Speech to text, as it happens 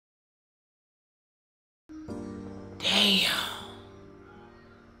Damn.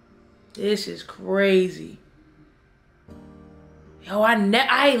 This is crazy. Yo, I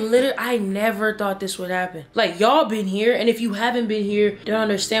never thought this would happen. Like, y'all been here, and if you haven't been here, don't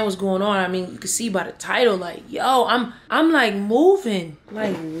understand what's going on. I mean, you can see by the title, like, yo, I'm like moving.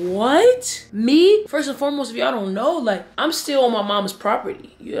 Like, what? Me? First and foremost, if y'all don't know, like, I'm still on my mom's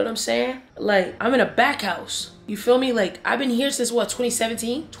property. You know what I'm saying? Like, I'm in a back house. You feel me? Like, I've been here since what,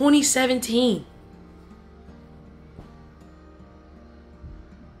 2017? 2017.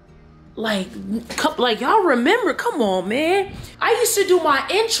 Like y'all remember, come on, man. I used to do my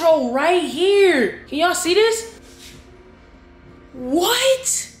intro right here. Can y'all see this?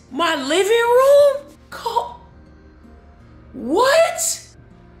 What? My living room? What?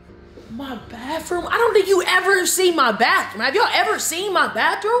 My bathroom? I don't think you ever seen my bathroom. Have y'all ever seen my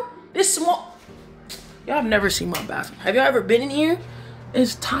bathroom? This small. Y'all have never seen my bathroom. Have y'all ever been in here?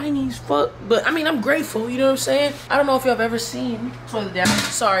 It's tiny as fuck, but I mean, I'm grateful, you know what I'm saying? I don't know if y'all have ever seen, toilet down,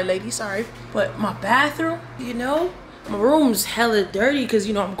 sorry lady, sorry. But my bathroom, you know, my room's hella dirty because,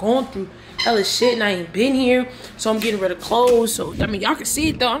 you know, I'm going through hella shit and I ain't been here. So I'm getting rid of clothes. So, I mean, y'all can see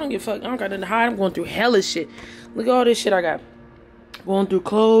it though. I don't give a fuck, I don't got nothing to hide. I'm going through hella shit. Look at all this shit I got. Going through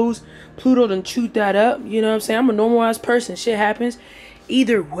clothes. Pluto done chewed that up, you know what I'm saying? I'm a normal ass person, shit happens.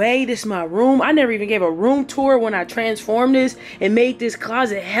 Either way, this is my room. I never even gave a room tour when I transformed this and made this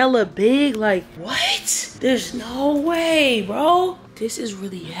closet hella big. Like, what? There's no way, bro. This is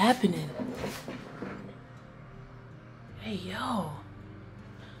really happening. Hey, yo.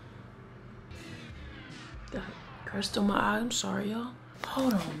 Got crust on my eye. I'm sorry, y'all.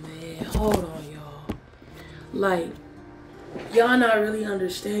 Hold on, man. Hold on, y'all. Like, y'all not really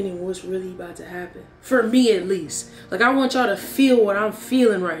understanding what's really about to happen. For me, at least. Like, I want y'all to feel what I'm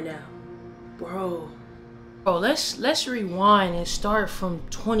feeling right now. Bro, let's rewind and start from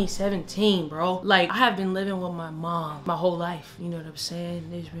 2017, bro. Like, I have been living with my mom my whole life. You know what I'm saying?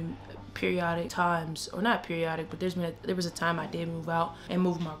 There's been periodic times, or not periodic, but there was a time I did move out and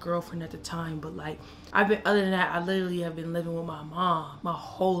move with my girlfriend at the time. But like, other than that, I literally have been living with my mom my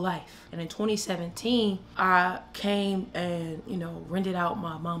whole life. And in 2017, I came and, you know, rented out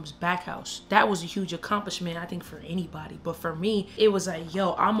my mom's back house. That was a huge accomplishment, I think, for anybody. But for me, it was like,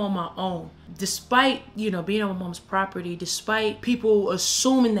 yo, I'm on my own. Despite, you know, being on my mom's property, despite people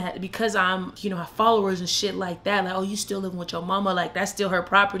assuming that because I'm, you know, have followers and shit like that, like, oh, you still living with your mama, like, that's still her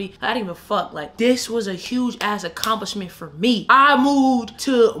property. I didn't give a fuck. Like, this was a huge ass accomplishment for me. I moved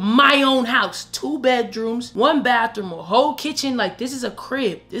to my own house, 2 bedrooms, 1 bathroom, a whole kitchen. Like, this is a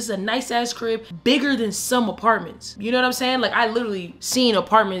crib. This is a nice ass crib, bigger than some apartments. You know what I'm saying? Like, I literally seen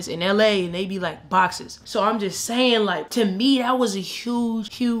apartments in LA and they be like boxes. So I'm just saying, like, to me, that was a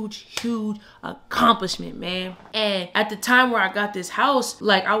huge, huge, huge accomplishment, man. And at the time where I got this house,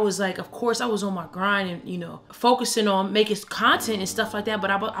 like, I was like, of course I was on my grind and, you know, focusing on making content and stuff like that, but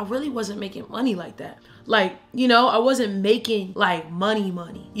I really wasn't making money like that. Like, you know, I wasn't making like money.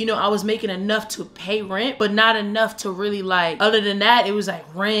 You know, I was making enough to pay rent, but not enough to really, like, other than that, it was like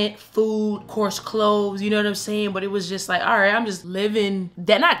rent, food, of course, clothes, you know what I'm saying? But it was just like, all right, I'm just living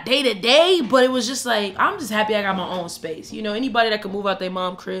that, not day to day, but it was just like, I'm just happy I got my own space. You know, anybody that can move out their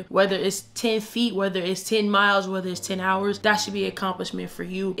mom crib, whether it's 10 feet, whether it's 10 miles, whether it's 10 hours, that should be an accomplishment for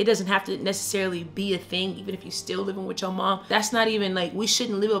you. It doesn't have to necessarily be a thing, even if you're still living with your mom. That's not even like, we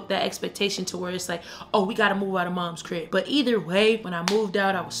shouldn't live up that expectation to where it's like, oh, we gotta move out of mom's crib. But either way, when I moved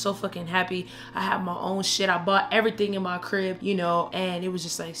out, I was so fucking happy. I had my own shit. I bought everything in my crib, you know, and it was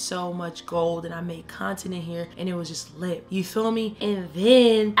just like so much gold, and I made content in here and it was just lit. You feel me? And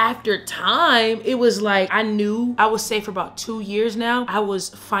then after time, it was like, I knew, I would say for about 2 years now, I was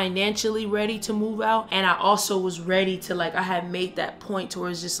financially ready to move out. And I also was ready to, like, I had made that point to where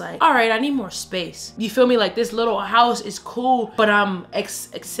it's just like, all right, I need more space. You feel me? Like, this little house is cool, but I'm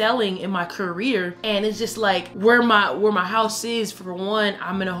excelling in my career. And it's just like, where my house is, for one,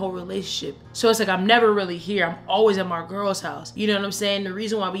 I'm in a whole relationship. So it's like, I'm never really here. I'm always at my girl's house. You know what I'm saying? The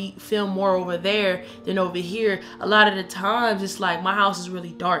reason why we film more over there than over here, a lot of the times it's like, my house is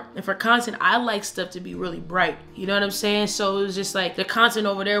really dark. And for content, I like stuff to be really bright. You know what I'm saying? So it was just like, the content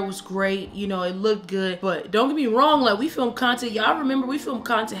over there was great. You know, it looked good. But don't get me wrong, like, we filmed content. Y'all remember we filmed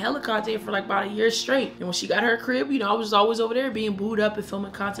content, hella content for like about a year straight. And when she got her crib, you know, I was always over there being booed up and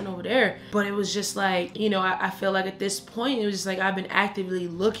filming content over there. But it was just like, like, you know, I feel like at this point, it was just like I've been actively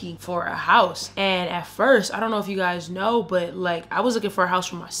looking for a house. And at first, I don't know if you guys know, but like I was looking for a house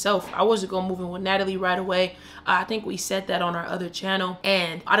for myself. I wasn't gonna move in with Natalie right away. I think we said that on our other channel,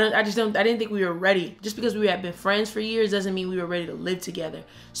 and I didn't think we were ready. Just because we had been friends for years doesn't mean we were ready to live together.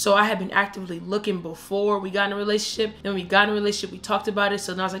 So I had been actively looking before we got in a relationship. Then when we got in a relationship, we talked about it.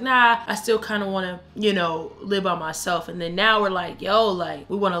 So then I was like, nah, I still kind of want to, you know, live by myself. And then now we're like, yo, like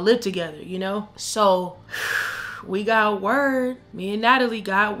we want to live together, you know? So we got word, me and Natalie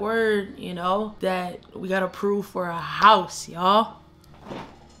got word, you know, that we got approved for a house, y'all.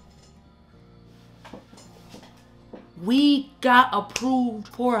 We got approved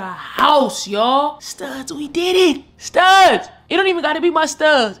for a house, y'all. Studs, we did it. Studs. It don't even got to be my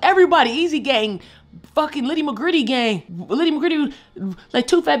studs. Everybody, Ezee gang, fucking Liddy McGritty gang. Liddy McGritty, like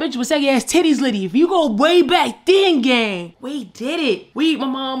two fat bitches with saggy ass titties, Liddy. If you go way back then, gang, we did it. My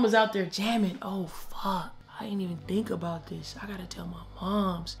mom was out there jamming. Oh, fuck. I didn't even think about this. I gotta tell my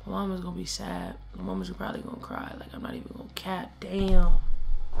moms. My mom is gonna be sad. My mom is probably gonna cry. Like, I'm not even gonna cap. Damn.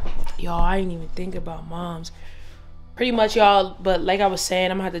 Y'all, I didn't even think about moms. Pretty much, y'all, but like I was saying,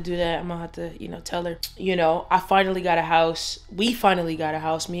 I'm gonna have to do that. I'm gonna have to, you know, tell her, you know, I finally got a house. We finally got a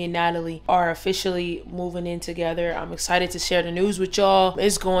house. Me and Natalie are officially moving in together. I'm excited to share the news with y'all.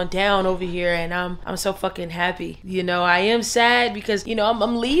 It's going down over here, and I'm so fucking happy. You know, I am sad because, you know,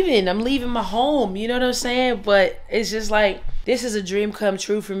 I'm leaving. I'm leaving my home. You know what I'm saying? But it's just like, this is a dream come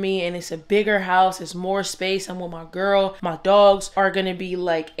true for me, and it's a bigger house. It's more space. I'm with my girl. My dogs are gonna be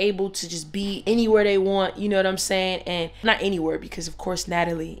like able to just be anywhere they want. You know what I'm saying? And not anywhere, because of course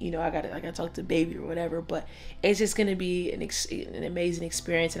Natalie, you know, I gotta talk to baby or whatever. But it's just gonna be an amazing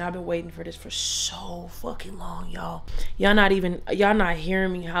experience, and I've been waiting for this for so fucking long, y'all. Y'all not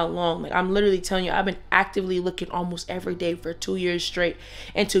hearing me how long. Like, I'm literally telling you, I've been actively looking almost every day for 2 years straight,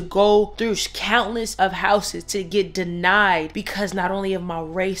 and to go through countless of houses to get denied because not only of my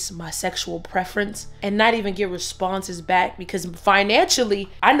race, my sexual preference, and not even get responses back because financially,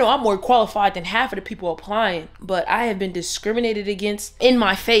 I know I'm more qualified than half of the people applying, but I have been discriminated against in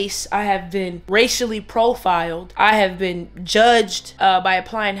my face. I have been racially profiled. I have been judged by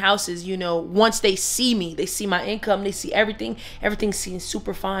applying houses. You know, once they see me, they see my income, they see everything seems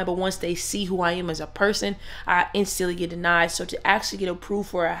super fine, but once they see who I am as a person, I instantly get denied. So to actually get approved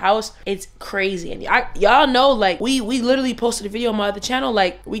for a house, it's crazy. And y'all know, like, we literally posted a video on my other channel.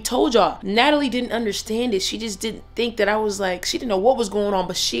 Like, we told y'all, Natalie didn't understand it. She just didn't think that I was like, she didn't know what was going on,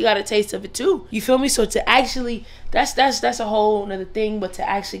 but she got a taste of it too. You feel me? So to actually, that's a whole nother thing, but to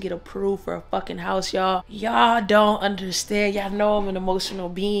actually get approved for a fucking house, y'all don't understand. Y'all know I'm an emotional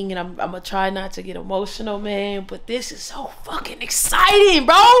being, and I'm gonna try not to get emotional, man, but this is so fucking exciting,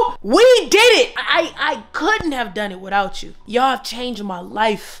 bro. We did it. I couldn't have done it without you. Y'all have changed my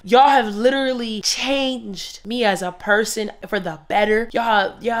life. Y'all have literally changed me as a person for the better.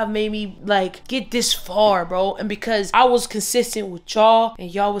 Y'all have made me like get this far, bro. And because I was consistent with y'all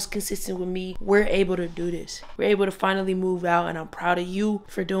and y'all was consistent with me, we're able to do this. We're able to finally move out, and I'm proud of you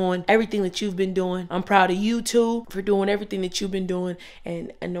for doing everything that you've been doing. I'm proud of you too for doing everything that you've been doing,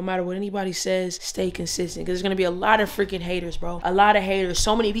 and no matter what anybody says, stay consistent, because there's gonna be a lot of freaking haters, bro. A lot of haters.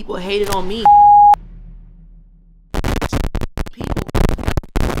 So many people hated on me. People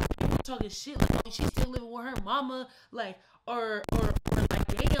talking shit like, oh, she's still living with her mama, like, or like,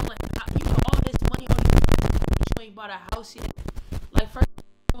 damn, like, you got all this money on you ain't bought a house yet. Like, first,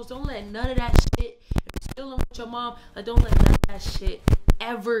 don't let none of that shit, if you're still living with your mom, like, don't let none of that shit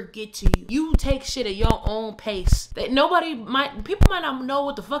ever get to you. You take shit at your own pace. That people might not know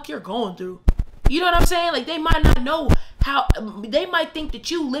what the fuck you're going through. You know what I'm saying? Like, they might not know how, they might think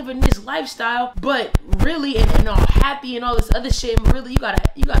that you live in this lifestyle, but really, and all happy and all this other shit, and really, you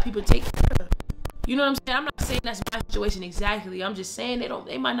got people to take care of. You know what I'm saying? I'm not saying that's my situation exactly. I'm just saying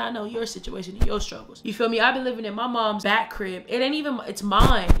they might not know your situation and your struggles. You feel me? I've been living in my mom's back crib. It ain't even, it's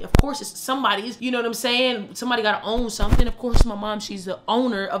mine. Of course it's somebody's, you know what I'm saying? Somebody gotta own something. Of course it's my mom, she's the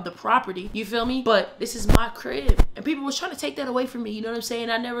owner of the property. You feel me? But this is my crib. And people was trying to take that away from me. You know what I'm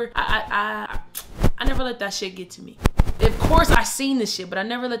saying? I never let that shit get to me. Of course I seen this shit, but I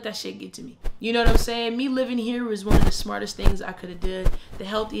never let that shit get to me. You know what I'm saying? Me living here was one of the smartest things I could have did. The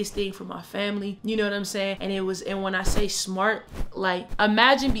healthiest thing for my family. You know what I'm saying? And when I say smart, like,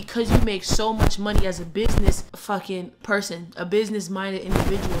 imagine, because you make so much money as a business fucking person, a business minded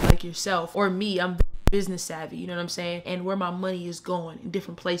individual like yourself, or me, I'm business savvy, you know what I'm saying, and where my money is going in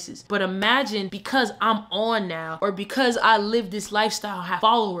different places. But imagine, because I'm on now, or because I live this lifestyle, have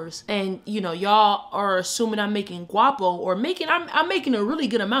followers, and you know, y'all are assuming I'm making guapo, or I'm making a really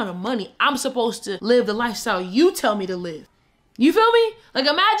good amount of money. I'm supposed to live the lifestyle you tell me to live. You feel me? Like,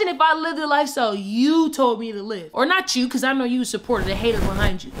 imagine if I lived the lifestyle you told me to live. Or not you, because I know you supported the hater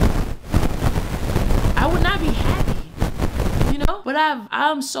behind you. I would not be happy, you know? But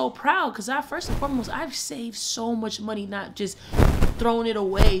I'm so proud because first and foremost, I've saved so much money, not just throwing it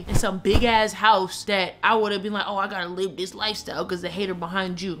away in some big ass house that I would have been like, oh, I gotta live this lifestyle because the hater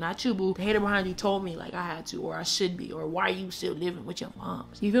behind you, not you, boo. The hater behind you told me like I had to, or I should be, or why are you still living with your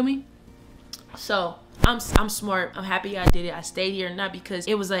moms? You feel me? So I'm smart. I'm happy I did it. I stayed here, not because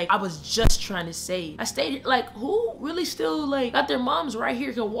it was like I was just trying to save. I stayed here. Like, who really still like got their moms right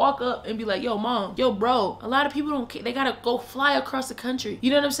here, can walk up and be like, yo mom, yo bro. A lot of people don't care. They gotta go fly across the country. You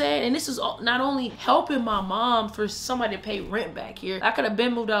know what I'm saying? And this is not only helping my mom for somebody to pay rent back here. I could have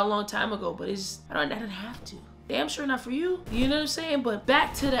been moved out a long time ago, but I didn't have to. Damn sure not for you. You know what I'm saying? But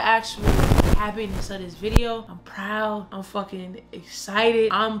back to the actual happiness of this video. I'm proud. I'm fucking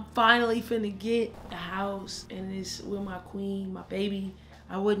excited. I'm finally finna get a house, and it's with my queen, my baby.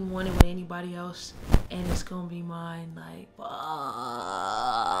 I wouldn't want it with anybody else, and it's gonna be mine. Like, fuck.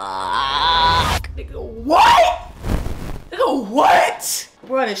 Nigga, what? Nigga, what?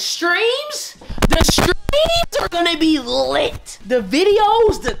 Bro, the streams are gonna be lit. The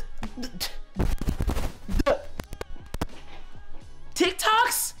videos, the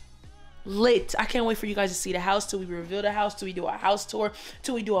TikToks, lit. I can't wait for you guys to see the house, till we reveal the house, till we do a house tour,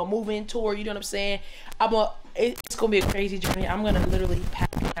 till we do a move-in tour. You know what I'm saying? It's gonna be a crazy journey. I'm gonna literally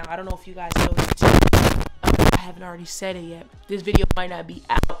pack now. I don't know if you guys know this. I haven't already said it yet. This video might not be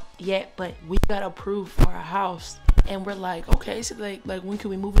out yet, but we got approved for a house, and we're like, okay, so like when can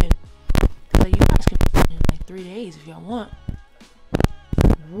we move in? Like, you guys can move in like 3 days if y'all want.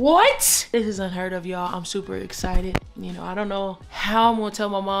 What? This is unheard of, y'all. I'm super excited. You know, I don't know how I'm gonna tell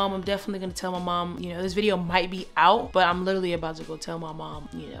my mom. I'm definitely gonna tell my mom. You know, this video might be out, but I'm literally about to go tell my mom,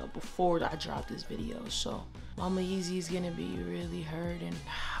 you know, before I drop this video. So Mama Ezee is gonna be really hurting.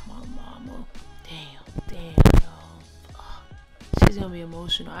 My mama, damn, y'all. She's gonna be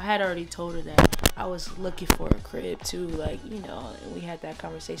emotional. I had already told her that I was looking for a crib too, like, you know, and we had that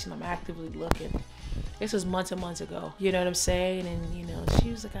conversation. I'm actively looking. This was months and months ago, you know what I'm saying? And, you know, she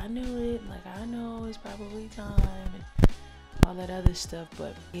was like, I knew it. Like, I know it's probably time and all that other stuff.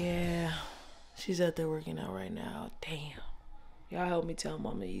 But, yeah, she's out there working out right now. Damn. Y'all help me tell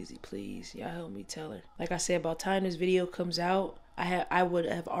Mama Ezee, please. Y'all help me tell her. Like I said, about time this video comes out, I would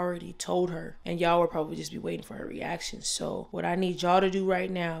have already told her, and y'all would probably just be waiting for her reaction. So what I need y'all to do right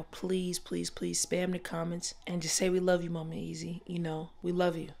now, please, please, please spam the comments and just say we love you, Mama Ezee. You know, we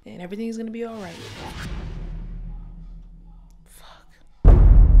love you, and everything's gonna be all right. Fuck.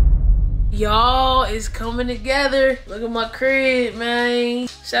 Y'all, it's coming together. Look at my crib, man.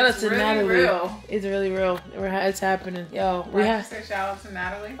 Shout out to really Natalie. Real. It's really real. It's happening. Yo, we have to say shout out to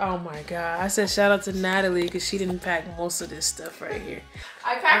Natalie. Oh my god, I said shout out to Natalie because she didn't pack most of this stuff right here.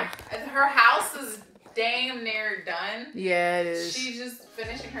 I packed. Her house is damn near done. Yeah, it is. She's just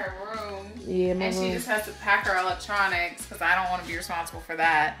finishing her room. Yeah, my room. She just has to pack her electronics because I don't want to be responsible for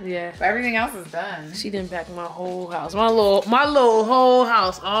that. Yeah. But everything else is done. She didn't pack my whole house. My little whole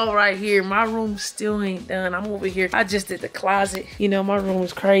house all right here. My room still ain't done. I'm over here. I just did the closet. You know, my room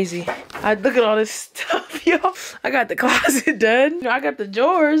is crazy. I look at all this stuff, yo. I got the closet done. You know, I got the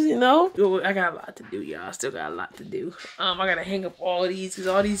drawers, you know. I got a lot to do, y'all. I still got a lot to do. I gotta hang up all these because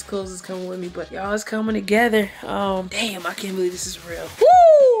all these clothes is coming with me. But y'all, it's coming together. Damn, I can't believe this is real.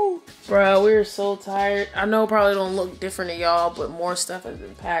 Woo! Bro, we're so tired. I know it probably don't look different to y'all, but more stuff has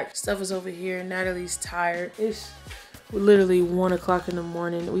been packed. Stuff is over here. Natalie's tired. It's literally 1 o'clock in the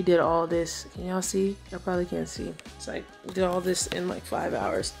morning. We did all this. Can y'all see? I probably can't see. It's like we did all this in like 5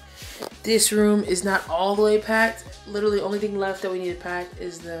 hours. This room is not all the way packed. Literally, only thing left that we need to pack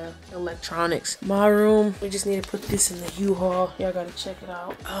is the electronics. My room, we just need to put this in the U-Haul. Y'all gotta check it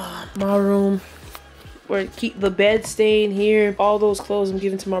out. My room, where keep the bed staying here. All those clothes I'm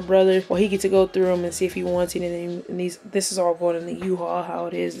giving to my brother. Well, he gets to go through them and see if he wants anything. And this is all going in the U-Haul. How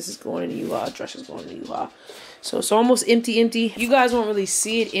it is. This is going in the U-Haul. Dress is going in the U-Haul. So it's almost empty. You guys won't really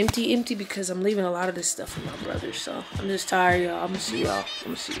see it empty because I'm leaving a lot of this stuff for my brother. So I'm just tired, y'all. I'm gonna see y'all.